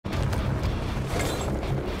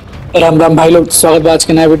राम राम भाई लोग, स्वागत है आज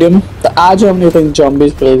के नए वीडियो में। तो आज हमने एक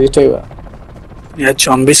जॉम्बीज प्लेलिस्ट है या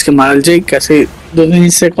जॉम्बीज के मारल जाए कैसे दो दिन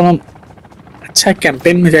से कोनो अच्छा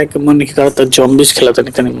कैंपेन में जाके मन नहीं करता। जॉम्बीज खेला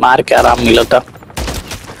था, नहीं मार के आराम मिला था।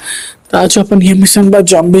 तो आज अपन ये मिशन बा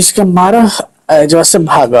जॉम्बीज का मारा जो से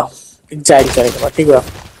भागा एग्जाइल करेगा। ठीक है,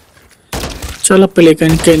 चलो पहले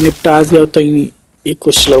कहीं के निपटा दिया तो ये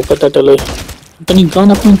कुछ लौकता चलो तनी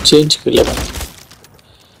गन अपन चेंज कर लेगा।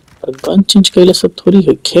 और गन चेंज कैला से थोड़ी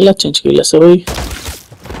है, खेला चेंज कैला से होई।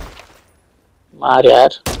 मार यार,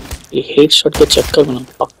 ये हेडशॉट के चक्कर में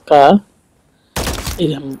पक्का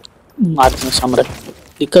ये हम मारने सामने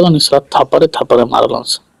दिक्कत नहीं। साला थापरे मारलन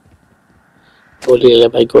से। गोली ले ले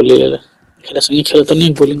भाई, गोली ले ले। खेला संगे खेला तो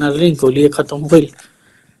नहीं, गोली ना ले, गोली खत्म हो गई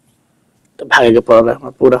तो भागे के पड़ रहा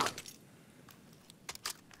है पूरा।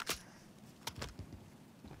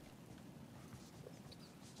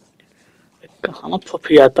 कहाँ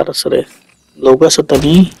फफी आता रस रे लोगों से तो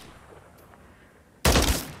नहीं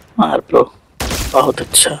मार ब्रो। बहुत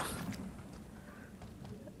अच्छा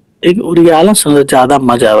एक उड़ियाला से ज्यादा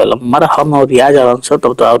मजा आवेला। मर हम उड़िया जाला से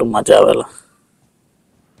तब तो और मजा आवेला।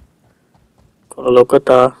 कोनो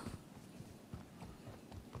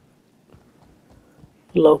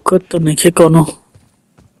लौकत तो नहीं कोनो।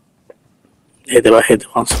 हे देवा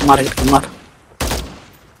मार मार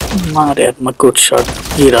मार यार, मैं गुड शॉट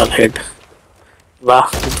हीरा हेड। वाह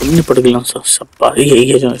तुमने पड़ गया सब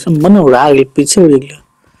ये जो मन उड़ा गई पीछे उड़ गया।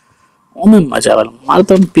 ओमे मजा वाला मार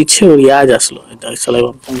तो हम पीछे उड़िया जा स्लो इधर चले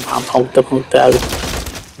हम भागते आ गए।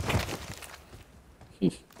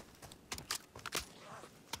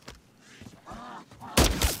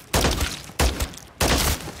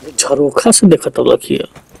 झरोखा से देखा तो लखिया।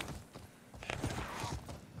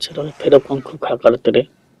 चलो फिर अपन खुखा करते रहे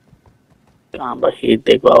कहाँ भाई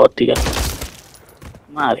देखो आवती है।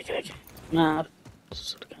 मार मार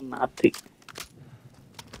नाती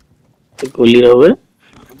तो गोली रहोगे,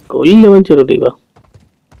 गोली लेवल जरूरी बा।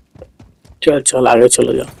 चल चल आगे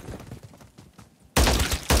चलो जाओ।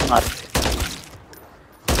 मार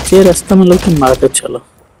ये रास्ता में लोग मारते चलो।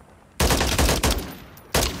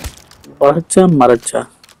 बढ़ जा मर जा।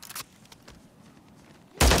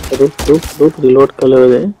 रुक रुक रुक रिलोड कर ले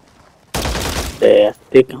दे।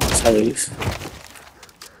 देख कहाँ से आ गई।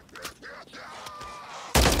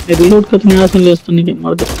 रिलोड करने आ ले तो नहीं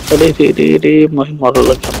मार दे। अरे रे रे रे मैं मारो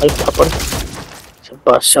लगा भाई थप्पड़।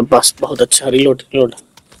 शाबाश शाबाश बहुत अच्छा। रिलोड रिलोड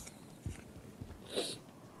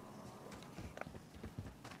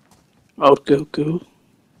और क्यों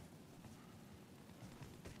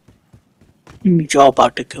जाओ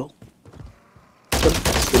पार्टी क्यों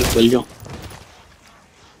चल जाओ।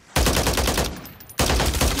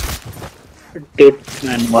 डेड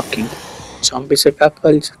मैन वॉकिंग ज़ॉम्बी से क्या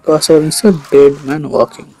कॉल से डेड मैन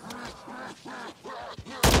वॉकिंग।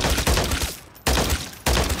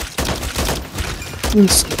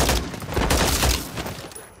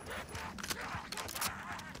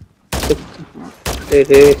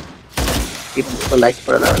 तेरे तो लाइक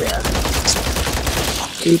पड़ रहा है यार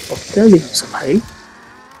कि पक्का भी भाई।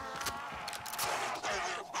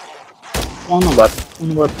 कौन बात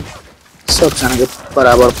सब जाने के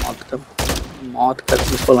बराबर मौत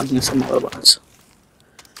करके फलानी से मर बना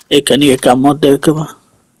एक नहीं एक मौत दे के बा।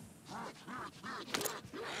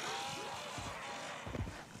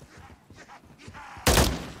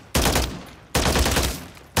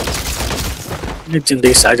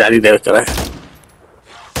 जिंदगी से आजादी दे कर है।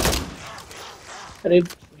 अरे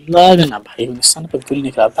लाग ना भाई निशान पर गोली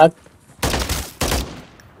निकला भाग।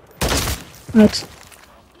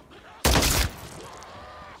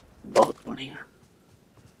 बहुत बढ़िया।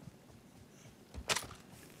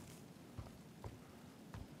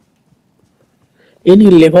 ये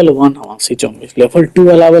नहीं लेवल 1 हवा सी जॉम्बीज लेवल 2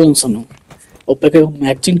 वाला वालन सुनो ओपे के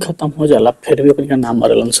मैगजीन खत्म हो जाला फिर भी अपन का नाम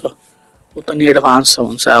मरलन सा उतनी एडवांस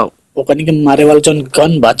हवन सा। ओकनी के मारे वाला जन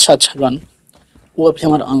गन बा अच्छा गन वो अभी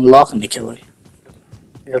हमारा अनलॉक नहीं के भाई।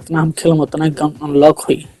 जितना हम खेलम उतना गन अनलॉक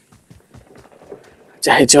हुई।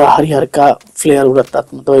 चाहे जो हरिहर का फ्लेयर उड़ता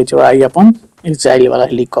मतलब जो आई अपन एक्साइल वाला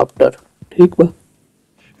हेलीकॉप्टर। ठीक बा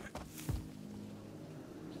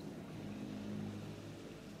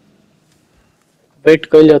वेट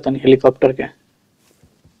कर लिया तनी हेलीकॉप्टर के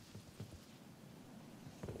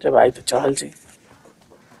जब आई तो चढ़ल जी।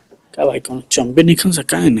 क्या भाई कौन चंबे निकल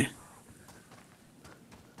सका है ने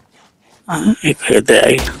एक है दे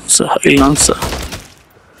आई सहिलन सा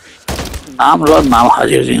नाम लो नाम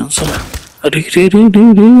हाजिर जी सा। अरे रे रे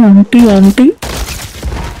रे रे आंटी आंटी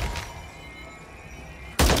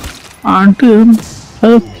आंटी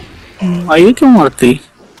आइए क्यों मरती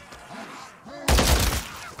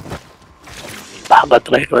भागत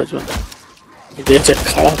रहे खड़ा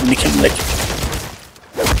निकल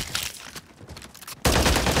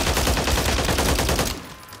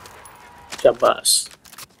शाबाश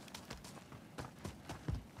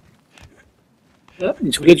यार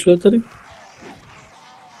झूले झूले तो नहीं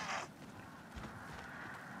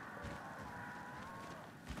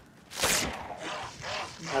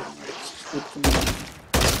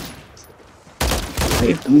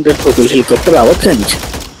तुम देखो कोई हेलीकॉप्टर आवत है नीचे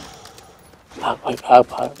भाग भाग भाग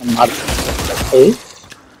भाग मार ए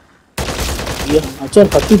ये हमारे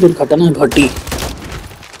पति दुर्घटना घटी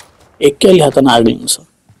एक के लिए हतन आग गई सब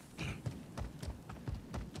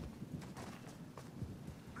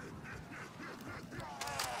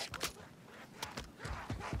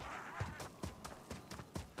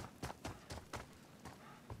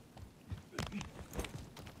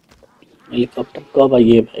हेलीकॉप्टर कब आई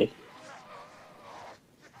है भाई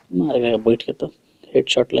मार गया बैठ के तो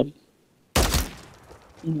हेडशॉट ले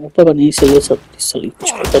ऊपर बनी से ये सब सली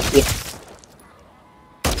कुछ कर दिया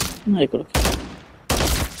मार करो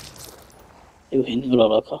ये हिंदी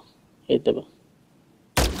वाला रखा ये देबा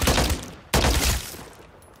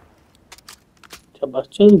जब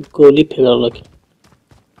बच्चा गोली फेंका लगे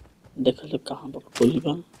देखा तो कहां पर गोली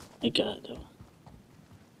बा ये क्या है देबा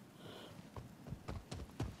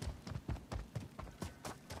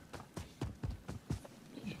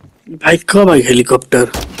भाई कब आई हेलीकॉप्टर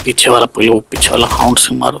पीछे वाला पहले वो पीछे वाला हाउंड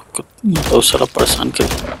से मारो तो सारा परेशान कर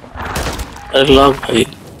अरे लॉक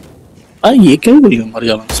भाई ये क्या गोली मर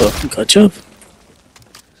जाना सब गजब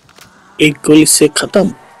एक गोली से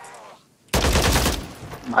खत्म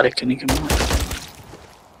मारे के नहीं के मार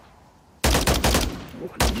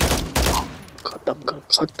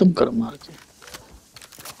खत्म कर मार के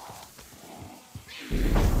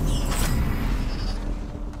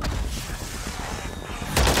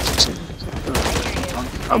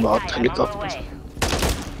बहुत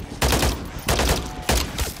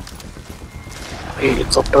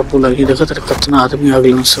हेलीकॉप्टर बोला कि देखा तेरे कितना आदमी आ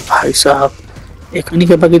गए उनसे भाई साहब एक नहीं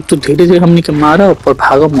के बाकी तू धीरे धीरे हमने के मारा ऊपर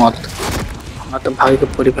भागो मत हाँ तो भाग के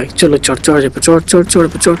पूरी भाई चलो चढ़ चढ़ चढ़ चढ़ चढ़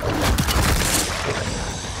चढ़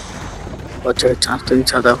बच्चे चांस तो नहीं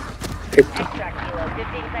ज्यादा ठीक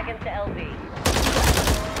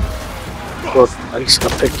तो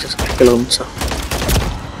फेंक उनसा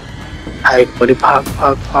भाई बड़ी भाग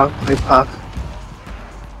भाग भाग भाई भाग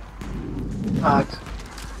भाग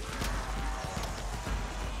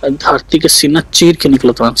धरती के सीना चीर के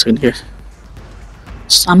निकलो तो के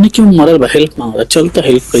सामने क्यों मरल बा हेल्प मांग रहा चल तो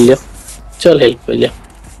हेल्प कर लिया चल हेल्प कर लिया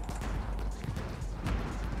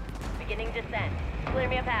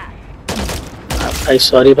भाई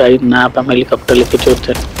सॉरी भाई ना आप हम हेलीकॉप्टर लेके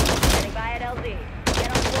चलते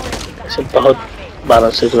ऐसे बहुत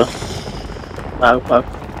 12 से जो भाग भाग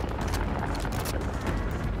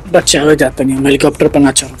बचावे जाता नहीं हेलीकॉप्टर पर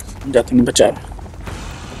ना चलो जाते नहीं बचावे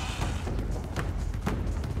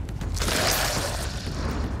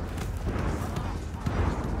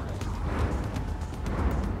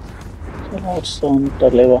चलो सोन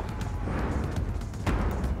कर लेगा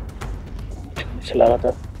चला रहा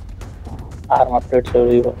था आर्म अपडेट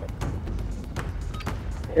जरूरी हो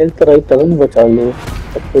हेल्थ रही तब नहीं बचा लो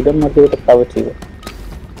तब फ्रीडम मर गई तब का बचेगा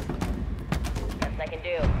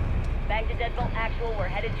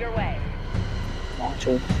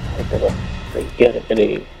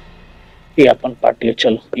ये अपन पार्टी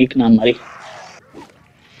चलो एक नाम मारी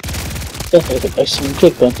तो पैसे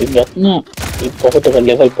ना ये बहुत अगर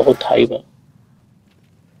लेवल बहुत हाई बा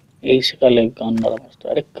यही से का ले गान मारा मस्त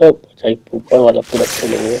अरे कब बचाई ऊपर वाला पूरा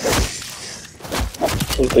चले गए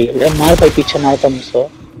चल गई मार भाई पीछे मारता मुझसे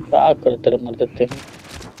क्या कर तेरे मर देते हैं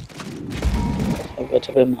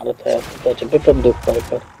गजबे मारता है गजबे पर दुख पाए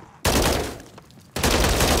कर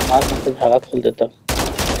मार से धागा खोल देता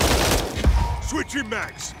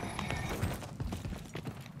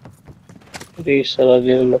सारा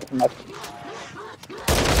ये लोग मार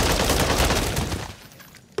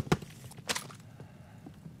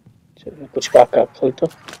चल कुछ का खोल तो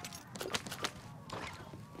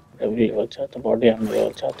लेवल चाहता बॉडी आर्मर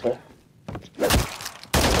लेवल चाहता है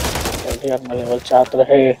बॉडी आर्मर लेवल चाहता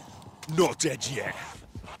है Not dead yet.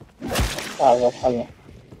 भागो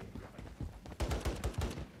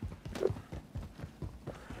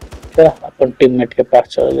क्या अपन टीममेट के पास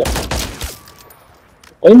चले जाओ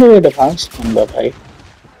कोई मेरे एडवांस नंबर भाई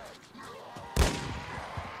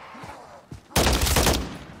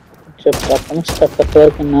जब अपन स्टैपर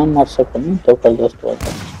के नाम मार सको ना तो कल दोस्त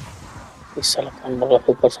होता इस साल कौन बोला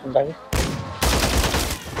को पसंद आ गया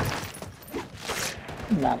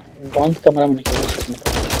ना बंद कमरा में नहीं कर सकते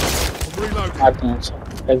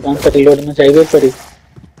एकदम से रिलोड में चाहिए पड़ी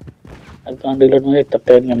एकदम रिलोड में तब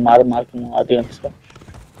तक में मार मार के मुँह आदि अंश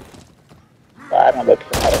बाहर में बैठ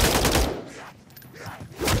के मारे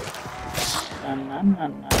ना ना ना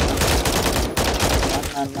ना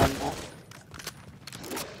ना ना ना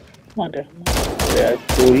अरे यार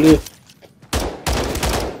गोली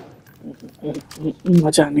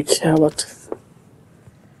मजा नहीं क्या बात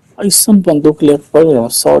ऐसा बंदूक ले पड़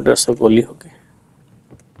 100-150 गोली हो गई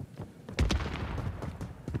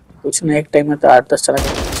कुछ नहीं एक टाइम में तो 8-10 चला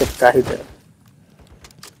के चिपका ही दे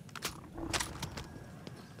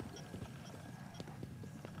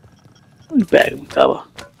बैग में का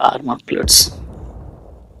आर्मर प्लेट्स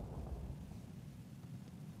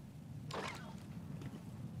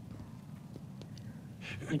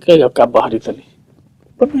निकलेगा का बाहरी तली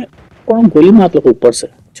पर मैं कौन गोली मार लो ऊपर से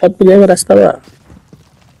छत पे जाएगा रास्ता बा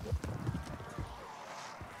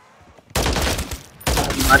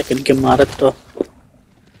मार के इनके मारत तो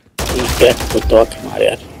ठीक है तो आके मारे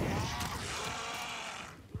यार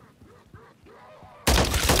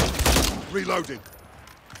Reloading.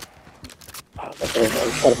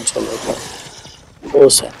 ऊपर में चलो ऊपर वो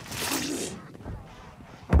से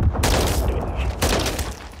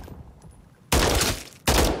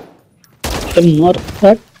तुम मर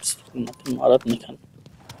मत मारत नहीं खान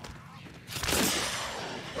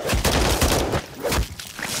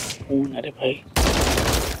कौन अरे भाई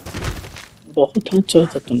बहुत हाथ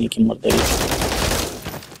चलता तुमने की मर देगी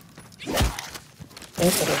क्या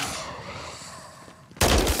करें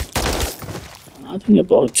आदमी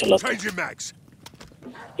बहुत चला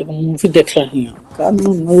एक मूवी देख रही हूँ का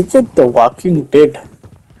द वॉकिंग डेड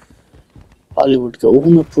हॉलीवुड के वो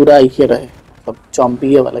में पूरा ये रहे अब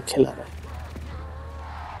चॉम्बी वाला खेला रहे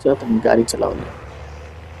चलो तुम गाड़ी चलाओ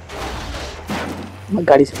मैं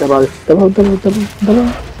गाड़ी से दबाओ दबाओ दबाओ दबाओ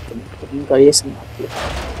दबाओ गाड़ी से मारती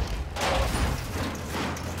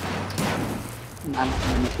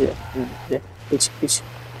है पीछे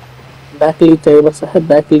पीछे बैक ली चाहिए बस है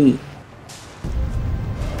बैक ली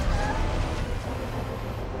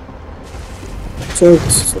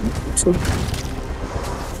छोड़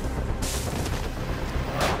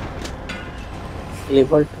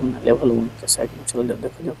लेवल 2 ना लेवल 1 के साइड में चलो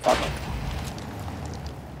देखो जो का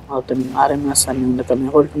और तो मारे में आसानी नहीं तो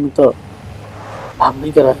लेवल 2 में तो भाग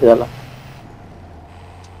नहीं कर रहा जाला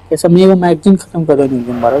कैसा मैं मैगजीन खत्म कर दूं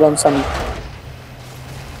तुम मारो आराम से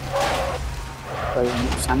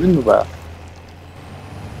सामने में बा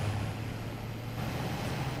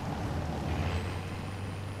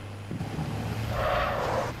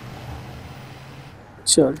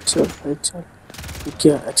चल चल भाई चल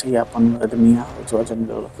क्या अच्छा ये अपन आदमी है जो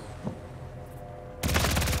जंगल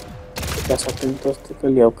क्या सकते हैं दोस्ती कर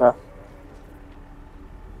लिया का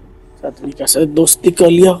साथ में कैसे दोस्ती कर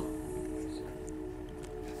लिया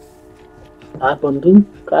हाँ बंधु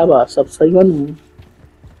क्या बात सब सही बन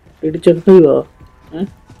लिट्टी चेक हुई हो हैं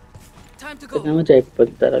कितना में चाय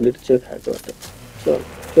पकता रहा लिट्टी चेक खा के चल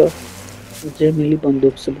चल जे मिली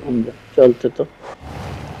बंदूक से घूम जा चलते तो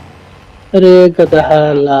अरे गधा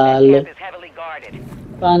लाल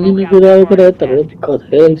पानी में गिराओ कर तरह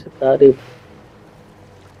गधे से तारीफ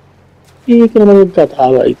एक नंबर गधा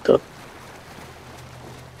भाई तो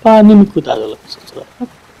पानी में कूदा गया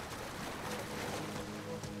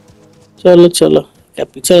चलो चलो क्या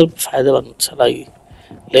पीछे फायदेमंद चला ये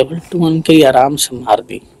लेवल 2 के आराम से मार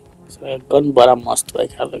दी गन बड़ा मस्त भाई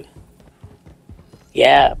ख्याल लगे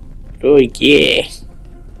या ब्रो ये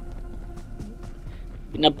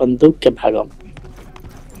बिना बंदूक के भागम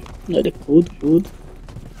अरे कूद कूद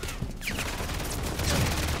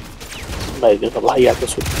भाई देखो भाई आके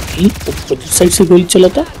ऊपर साइड से गोली चला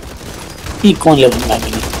था ये कौन लेवल में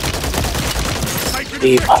आगे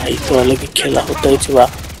ये भाई तो अलग ही खेला होता है चुवा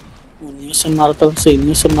उन्हीं से मारता से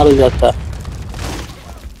इन्हीं से मारा जाता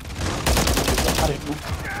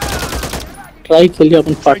ट्राई कर लिया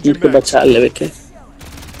अपन पार्टनर को बचा लेवे के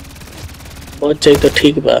बहुत चाहिए तो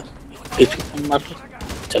ठीक बा मार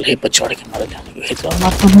चल हे पर चढ़ के मार जाने के तो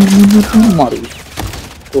मार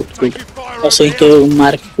कूद ऐसे ही के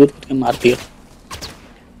मार के कूद के मार दिया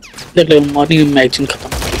देख ले मॉर्निंग में मैगजीन खत्म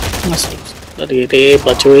अरे रे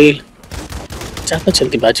बचोई चाहता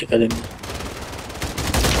चलती बाजी कर देंगे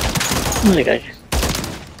अरे क्या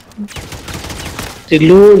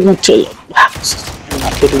रिलोड में चलो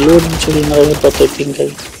मार रिलोड में चलो ना पता थिंक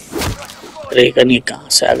अरे कहीं कहाँ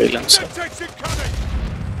से आ गई लंसा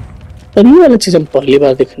पर ये वाला चीज हम पहली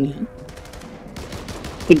बार देखनी है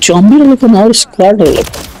कुछ जॉम्बी वाले को और स्क्वाड वाला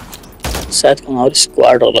शायद को और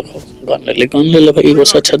स्क्वाड वाला को गन ले ले भाई वो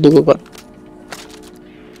अच्छा दुगो गन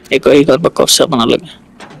एक ही कर बकौसा बना लगे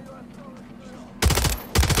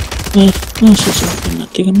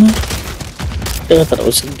ठीक है मैं क्या तरह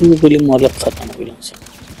उसे दो गोली मोहलत खत्म हो गई से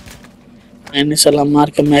मैंने सलाम मार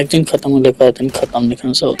के मैगजीन खत्म हो लगा था खत्म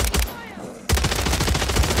निकल सा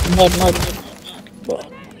मार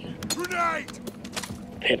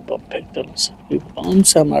फिर बम फेंक दो कौन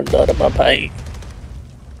सा मार डर भाई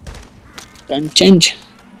गन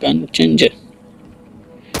चेंज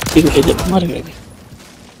ठीक है मर गए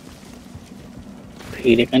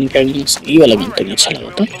फिर कहीं क्या ये वाला गन तो नहीं अच्छा लगा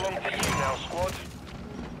था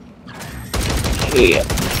ये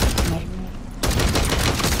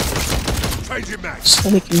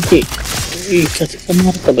सारे किनके ये कैसे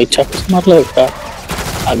मारता भाई चाकू से मार लो का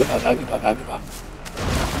आगे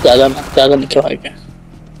ज्यादा निकल आएगा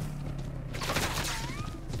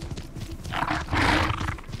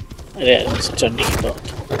अरे चंडी की बात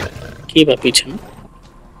की बात पीछे में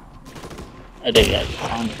अरे यार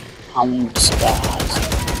हम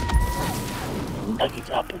की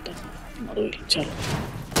क्या पता मरो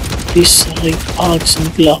चलो इस सारे आग से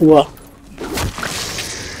निकला हुआ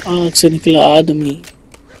आग से निकला आदमी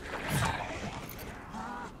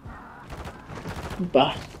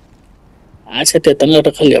वाह आज से तने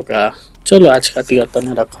रखल जाओ का चलो आज खाती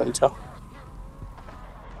तने रखल जाओ